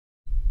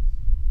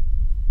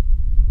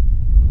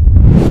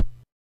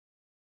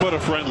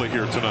friendly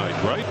here tonight,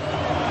 right?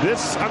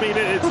 This, I mean,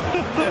 it's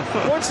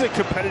once the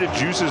competitive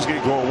juices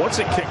get going, once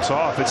it kicks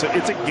off, it's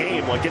a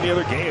game like any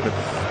other game,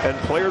 and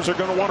players are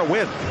going to want to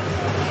win.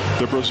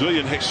 The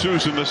Brazilian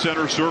Jesus in the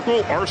center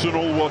circle.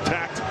 Arsenal will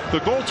attack the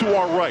goal to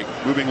our right,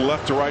 moving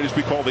left to right as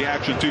we call the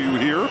action to you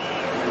here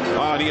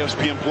on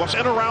ESPN Plus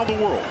and around the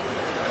world.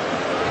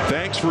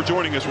 Thanks for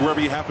joining us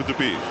wherever you happen to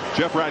be.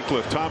 Jeff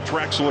Radcliffe, Tom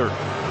Traxler,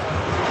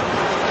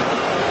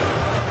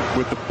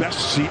 with the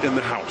best seat in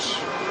the house,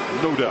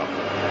 no doubt.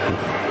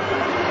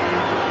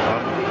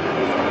 I'm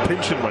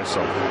pinching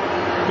myself.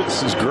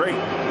 This is great.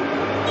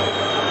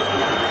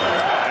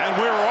 And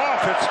we're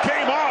off. It's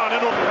game on.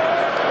 And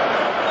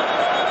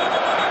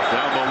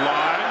down the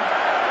line,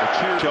 the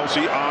cheer.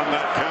 Chelsea on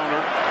that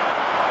counter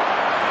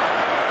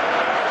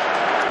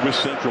with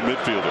central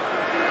midfielder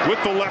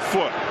with the left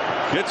foot.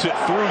 Gets it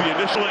through the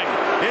initialing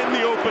in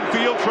the open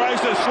field. Tries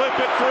to slip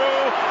it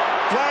through.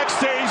 Flag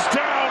stays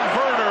down.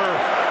 Werner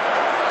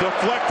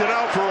deflected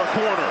out for a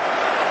corner.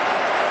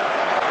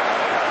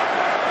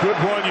 Good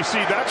one. You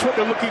see, that's what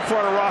they're looking for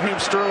out of Raheem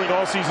Sterling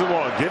all season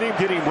long. Get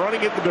him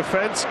running at the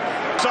defense.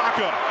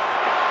 Saka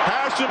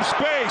has some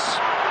space.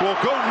 Will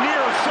go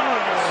near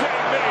side.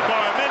 Save made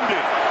by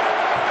Mendy.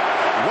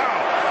 Wow.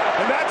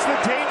 And that's the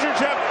danger,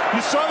 Jeff.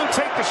 You saw them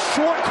take the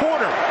short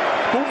corner.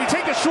 But when you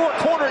take the short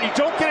corner, you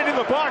don't get it in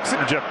the box.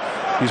 Jeff,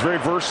 he's very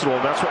versatile,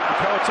 and that's what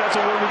that's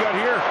what we got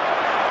here.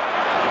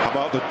 How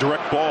about the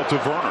direct ball to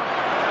Werner?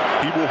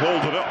 He will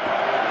hold it up.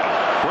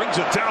 Brings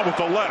it down with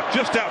the left,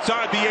 just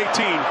outside the 18.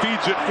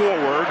 Feeds it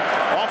forward,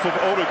 off of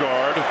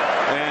Odegaard,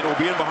 and will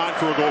be in behind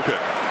for a goal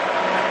kick.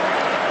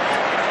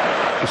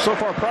 So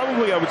far,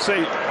 probably, I would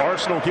say,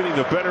 Arsenal getting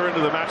the better end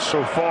of the match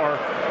so far,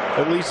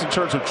 at least in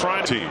terms of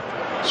trying to.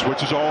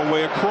 Switches all the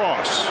way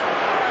across.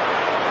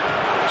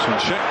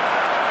 Suncheck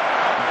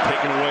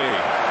taken away.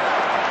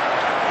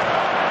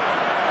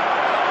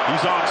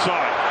 He's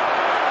onside.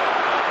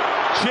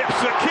 Chips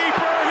the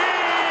keeper.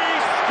 He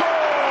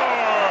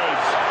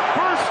scores!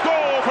 First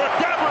goal for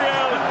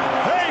Gabriel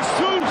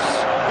Jesus,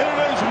 and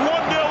it is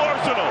 1-0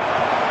 Arsenal.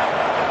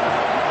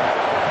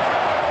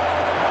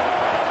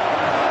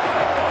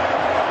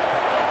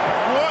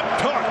 What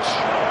touch!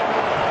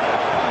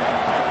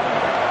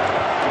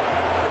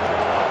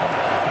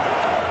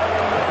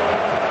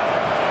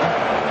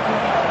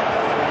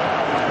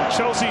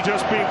 Chelsea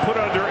just being put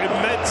under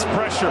immense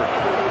pressure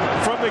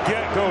from the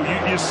get-go.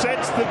 You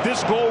sensed that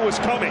this goal was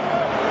coming.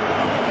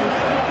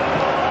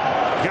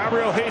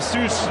 Gabriel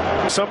Jesus.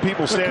 Some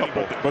people standing,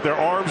 but their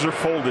arms are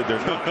folded. They're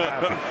not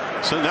happy.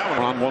 Send that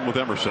one on one with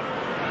Emerson.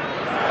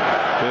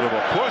 Bit of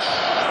a push,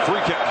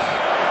 free kick.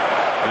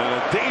 And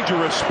a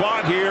dangerous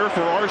spot here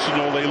for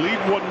Arsenal. They lead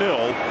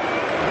 1-0.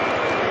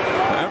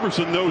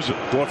 Emerson knows it.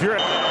 Well, if you're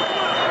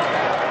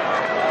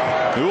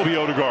it will be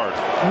Odegaard.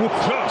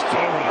 Just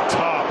over the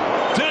top.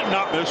 Did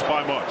not miss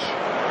by much.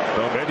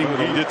 No, Mendy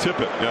he did tip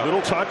it. Yeah.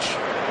 Little touch.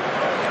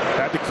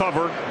 Had to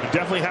cover. He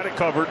definitely had it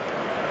covered.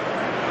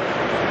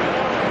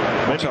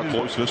 Watch how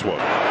close this was.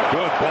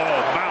 Good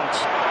ball. Mounts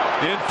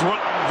in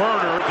front.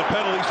 Werner. The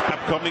penalty step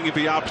coming if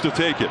he opts to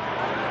take it.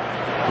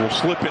 Will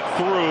slip it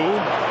through.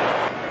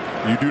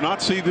 You do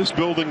not see this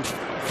building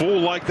full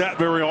like that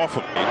very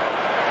often.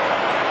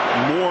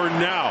 More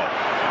now.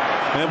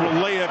 And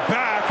will lay it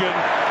back, and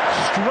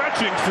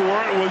stretching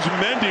for it was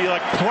Mendy,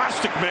 like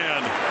Plastic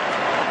Man.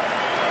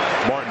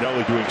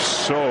 Martinelli doing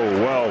so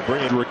well.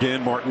 Bringing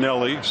again,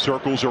 Martinelli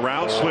circles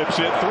around, slips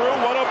it through.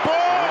 What a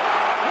ball!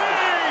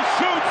 He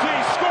shoots, he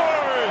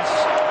scores!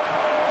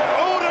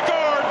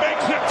 Odegaard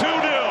makes it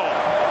 2-0.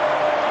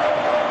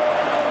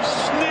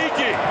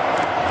 Sneaky.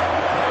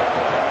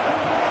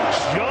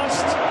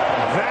 Just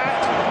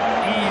that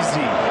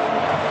easy.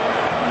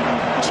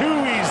 Too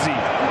easy.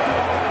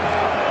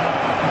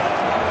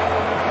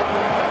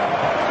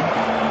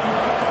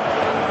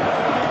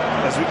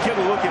 As we get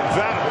a look at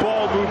that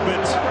ball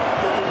movement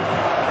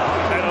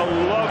and a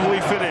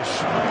lovely finish.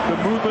 The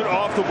movement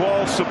off the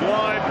ball,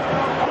 sublime.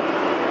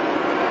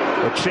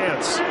 A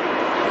chance.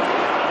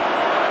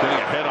 Getting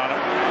a head on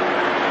it.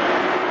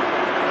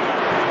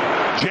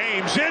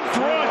 James in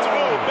front.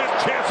 Oh,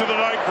 best chance of the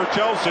night for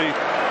Chelsea.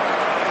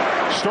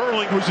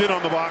 Sterling was in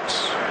on the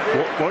box.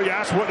 Well, you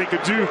asked what they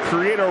could do.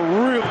 Create a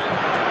real.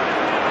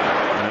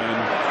 And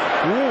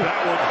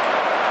that one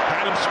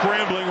had him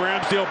scrambling.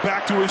 Ramsdale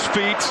back to his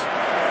feet.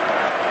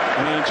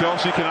 And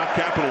Chelsea cannot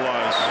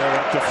capitalize.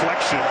 That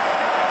deflection.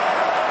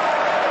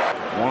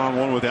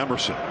 One-on-one with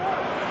Emerson.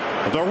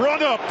 The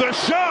run-up, the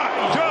shot,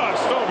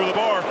 just over the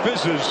bar,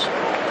 fizzes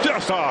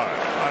just high.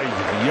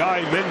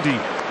 Yai Mendy.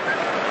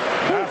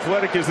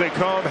 Athletic as they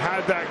come,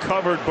 had that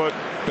covered, but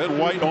Ben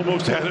White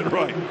almost had it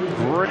right.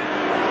 Great.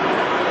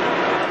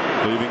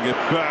 Leaving it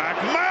back.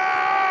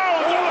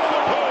 Mound off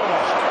the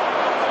post.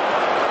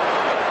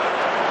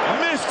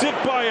 Missed it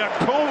by a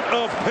coat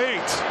of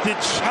paint. Did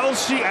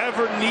Chelsea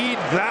ever need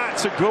that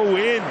to go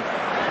in?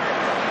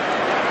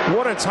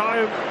 What a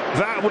time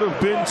that would have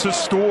been to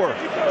score.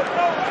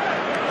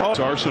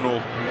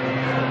 Arsenal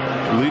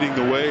leading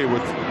the way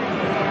with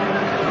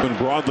when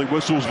Broadley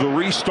whistles the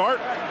restart.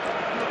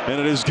 And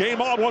it is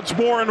game on once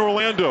more in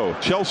Orlando.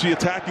 Chelsea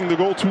attacking the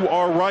goal to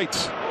our right.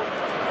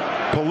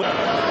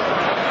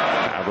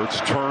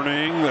 Havertz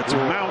turning. That's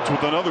Mount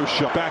with another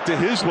shot. Back to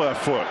his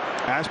left foot.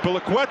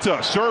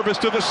 Azpilicueta. Service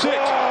to the 6.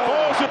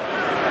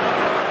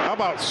 How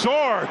about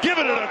Sarr?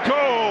 Giving it a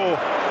go.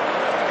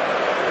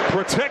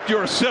 Protect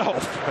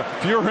yourself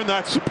if you're in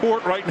that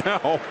support right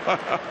now.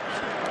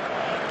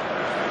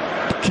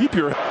 Keep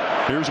your...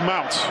 Here's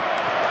Mount.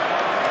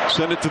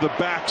 Send it to the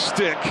back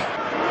stick.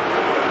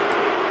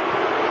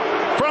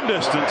 From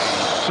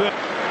distance.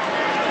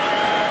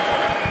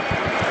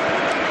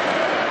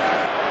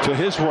 To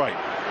his right.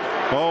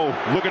 Oh,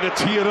 looking to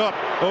tee it up.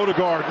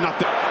 Odegaard, not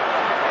there.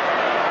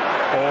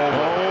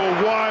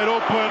 Oh, wide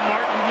open.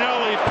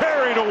 Martinelli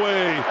parried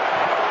away.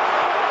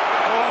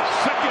 Oh,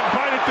 second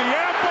bite at the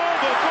apple.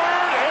 The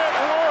third, it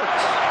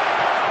works.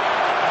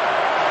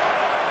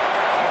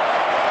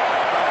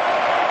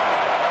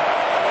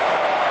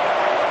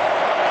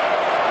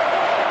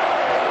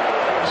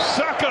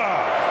 Saka.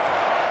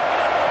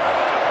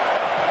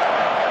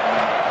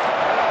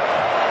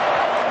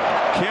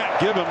 Can't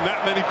give him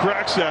that many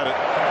cracks at it.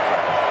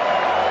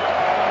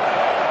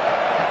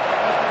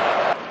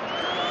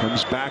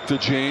 Comes back to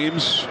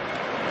James.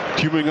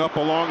 Queuing up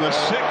along the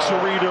 6.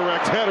 A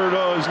redirect header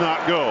does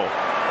not go.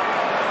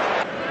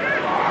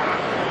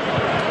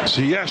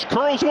 Ziyech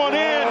curls one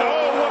in.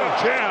 Oh, what a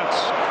chance.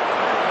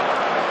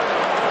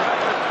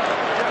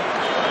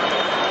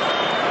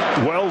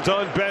 Well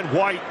done, Ben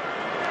White,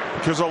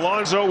 because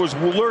Alonso was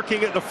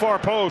lurking at the far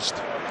post.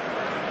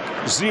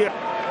 Ziyech.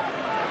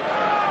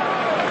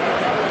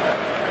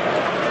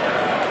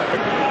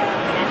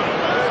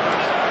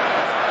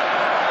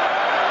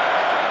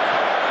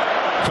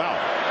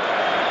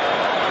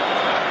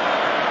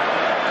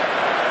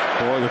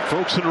 Boy, the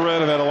folks in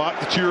red have had a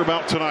lot to cheer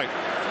about tonight.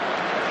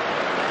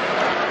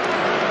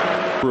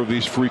 Of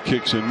these free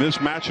kicks in this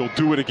match, he'll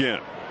do it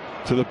again.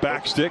 To the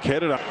back stick,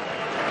 headed up.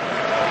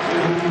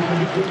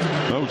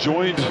 No,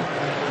 joined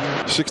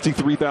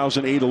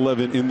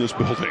 63,811 in this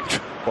building.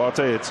 Well, I'll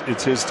tell you,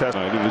 it's his test.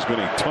 It has been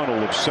a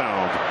tunnel of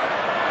sound.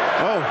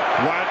 Oh,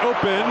 wide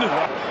open.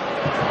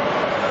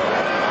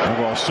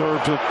 And well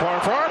served to the far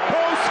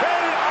post,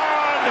 headed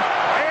on,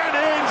 and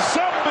in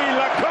Zambi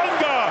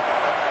Lakonga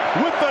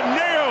with the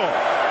nail.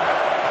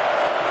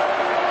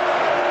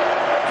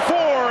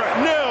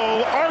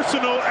 4-0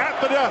 Arsenal at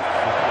the death.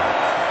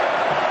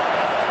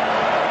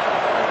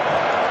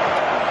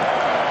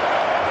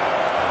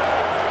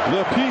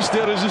 La piece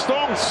de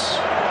resistance.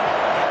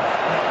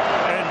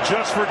 And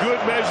just for good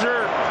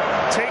measure,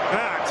 take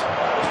that.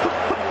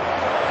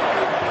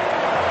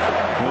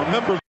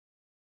 Remember,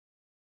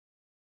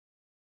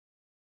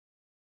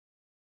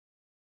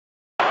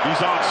 he's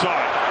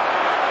onside.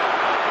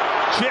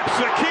 Chips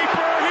the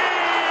keeper. He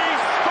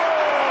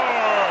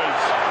scores!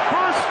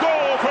 First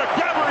goal for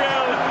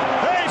Gabriel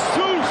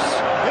Jesus.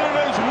 And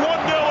it is 1-0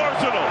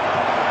 Arsenal.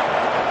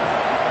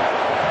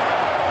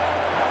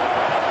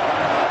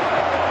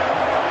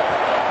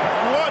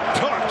 What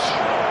touch!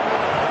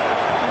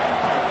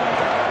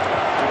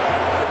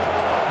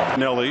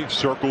 Nelly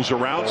circles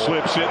around,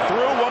 slips it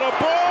through. What a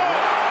ball!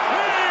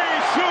 He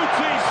shoots,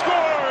 he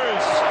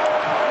scores!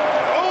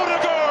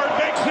 Odegaard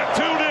makes it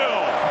 2-0.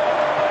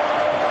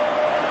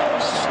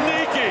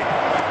 Sneaky.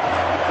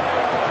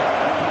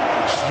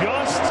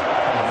 Just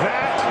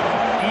that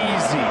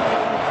easy.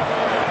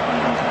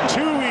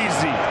 Too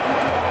easy.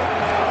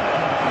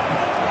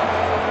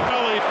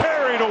 Nelly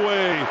parried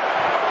away.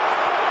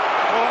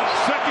 Oh,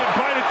 second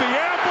bite at the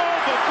apple.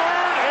 The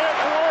third, it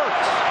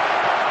works.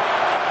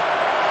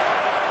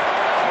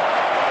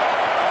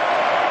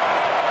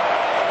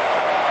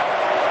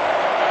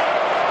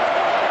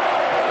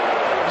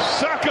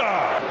 Saka.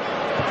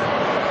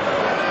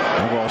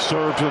 Well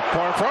served to the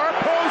far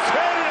post,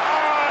 headed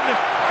on,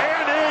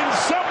 and in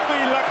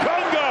Zambi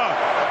Lakonga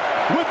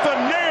with the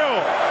nail.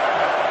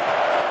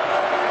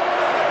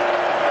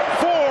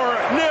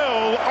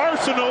 4-0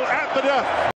 Arsenal at the death.